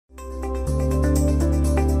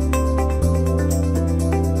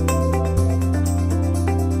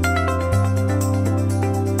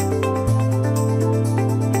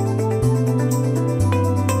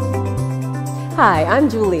Hi, I'm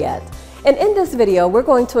Juliet, and in this video we're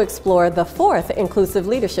going to explore the fourth inclusive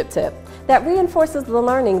leadership tip that reinforces the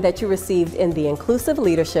learning that you received in the Inclusive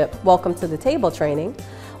Leadership Welcome to the Table training,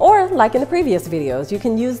 or like in the previous videos, you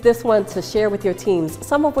can use this one to share with your teams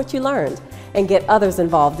some of what you learned and get others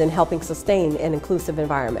involved in helping sustain an inclusive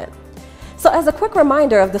environment. So as a quick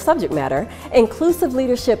reminder of the subject matter, inclusive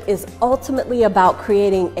leadership is ultimately about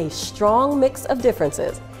creating a strong mix of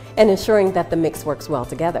differences and ensuring that the mix works well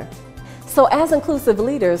together. So as inclusive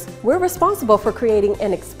leaders, we're responsible for creating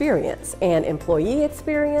an experience, an employee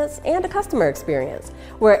experience and a customer experience,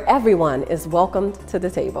 where everyone is welcomed to the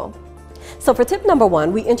table. So for tip number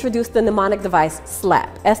one, we introduced the mnemonic device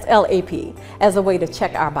SLAP, S-L-A-P, as a way to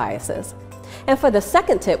check our biases. And for the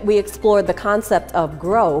second tip, we explored the concept of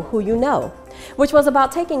grow who you know, which was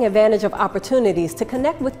about taking advantage of opportunities to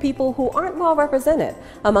connect with people who aren't well represented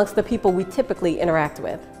amongst the people we typically interact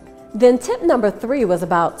with. Then tip number three was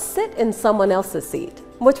about sit in someone else's seat,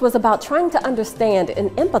 which was about trying to understand and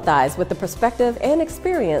empathize with the perspective and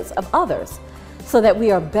experience of others so that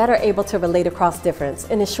we are better able to relate across difference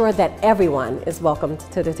and ensure that everyone is welcomed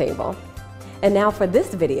to the table. And now for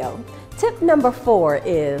this video, tip number four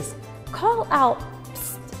is call out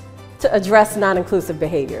psst, to address non-inclusive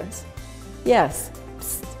behaviors. Yes,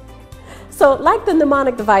 psst. So like the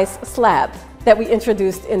mnemonic device SLAP that we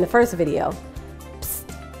introduced in the first video,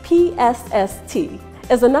 PSST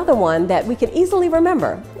is another one that we can easily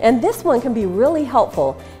remember, and this one can be really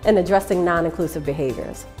helpful in addressing non-inclusive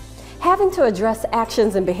behaviors. Having to address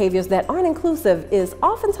actions and behaviors that aren't inclusive is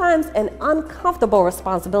oftentimes an uncomfortable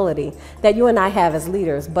responsibility that you and I have as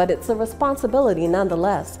leaders, but it's a responsibility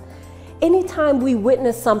nonetheless. Anytime we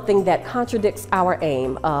witness something that contradicts our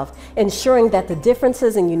aim of ensuring that the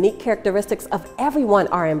differences and unique characteristics of everyone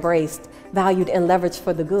are embraced, valued, and leveraged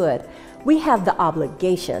for the good, we have the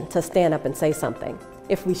obligation to stand up and say something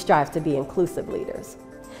if we strive to be inclusive leaders.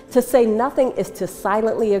 To say nothing is to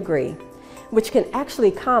silently agree, which can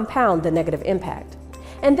actually compound the negative impact.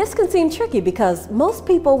 And this can seem tricky because most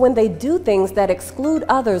people, when they do things that exclude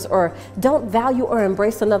others or don't value or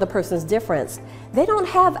embrace another person's difference, they don't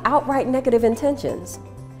have outright negative intentions.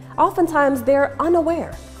 Oftentimes, they're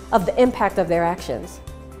unaware of the impact of their actions,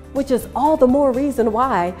 which is all the more reason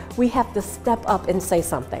why we have to step up and say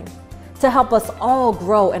something to help us all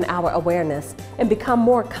grow in our awareness and become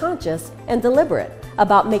more conscious and deliberate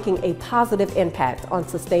about making a positive impact on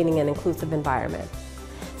sustaining an inclusive environment.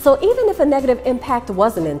 So even if a negative impact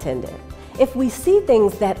wasn't intended, if we see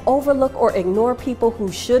things that overlook or ignore people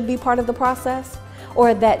who should be part of the process,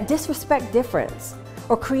 or that disrespect difference,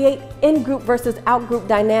 or create in-group versus out-group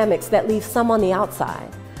dynamics that leave some on the outside,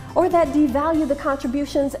 or that devalue the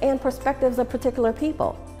contributions and perspectives of particular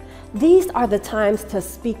people, these are the times to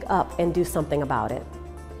speak up and do something about it.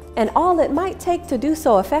 And all it might take to do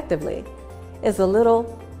so effectively is a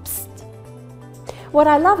little psst. What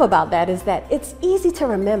I love about that is that it's easy to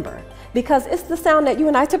remember because it's the sound that you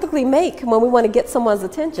and I typically make when we want to get someone's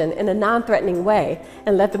attention in a non-threatening way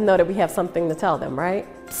and let them know that we have something to tell them, right?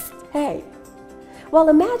 Psst, hey. Well,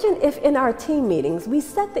 imagine if in our team meetings we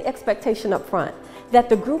set the expectation up front that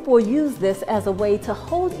the group will use this as a way to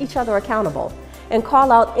hold each other accountable and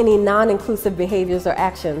call out any non-inclusive behaviors or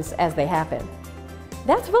actions as they happen.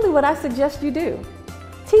 That's really what I suggest you do.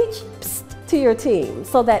 Teach psst to your team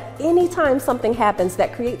so that anytime something happens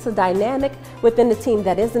that creates a dynamic within the team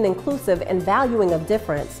that isn't inclusive and valuing of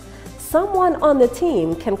difference, someone on the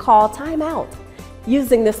team can call time out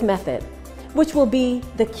using this method, which will be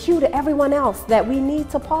the cue to everyone else that we need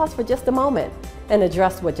to pause for just a moment and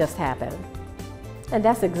address what just happened. And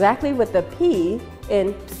that's exactly what the P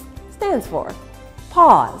in psst stands for.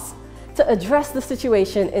 Pause, to address the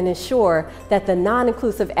situation and ensure that the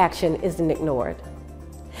non-inclusive action isn't ignored.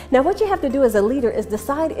 Now, what you have to do as a leader is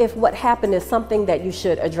decide if what happened is something that you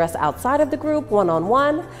should address outside of the group,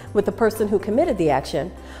 one-on-one, with the person who committed the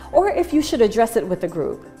action, or if you should address it with the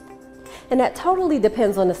group. And that totally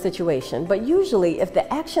depends on the situation, but usually if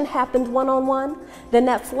the action happened one-on-one, then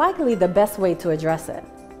that's likely the best way to address it.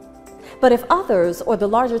 But if others or the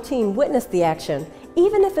larger team witness the action,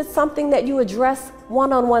 even if it's something that you address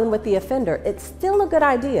one-on-one with the offender, it's still a good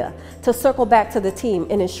idea to circle back to the team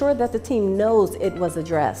and ensure that the team knows it was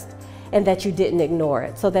addressed and that you didn't ignore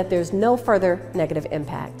it so that there's no further negative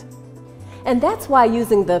impact. And that's why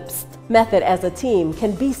using the psst method as a team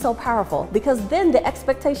can be so powerful, because then the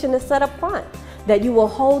expectation is set up front that you will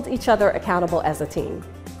hold each other accountable as a team.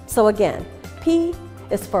 So again, P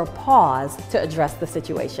is for pause to address the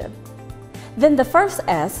situation. Then the first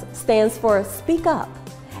S stands for speak up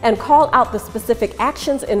and call out the specific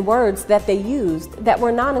actions and words that they used that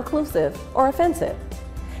were non-inclusive or offensive.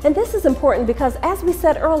 And this is important because, as we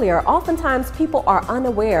said earlier, oftentimes people are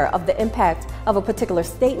unaware of the impact of a particular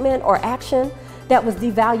statement or action that was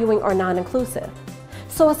devaluing or non-inclusive.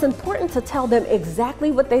 So it's important to tell them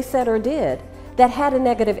exactly what they said or did that had a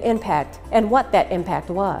negative impact and what that impact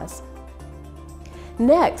was.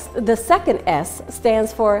 Next, the second S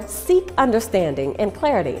stands for seek understanding and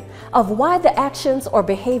clarity of why the actions or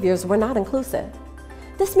behaviors were not inclusive.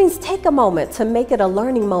 This means take a moment to make it a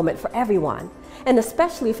learning moment for everyone, and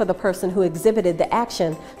especially for the person who exhibited the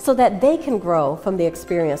action so that they can grow from the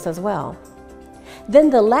experience as well. Then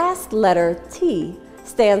the last letter, T,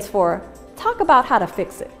 stands for talk about how to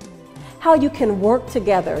fix it, how you can work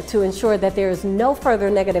together to ensure that there is no further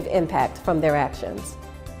negative impact from their actions.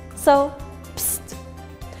 So, psst,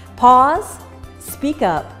 pause, speak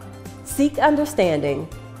up, seek understanding,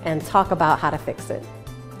 and talk about how to fix it.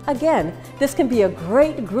 Again, this can be a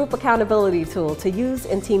great group accountability tool to use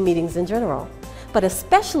in team meetings in general, but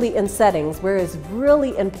especially in settings where it's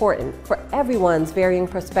really important for everyone's varying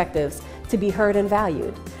perspectives to be heard and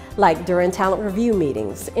valued, like during talent review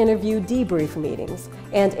meetings, interview debrief meetings,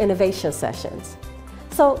 and innovation sessions.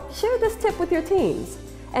 So share this tip with your teams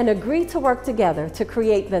and agree to work together to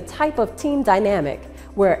create the type of team dynamic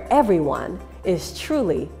where everyone is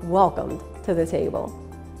truly welcomed to the table.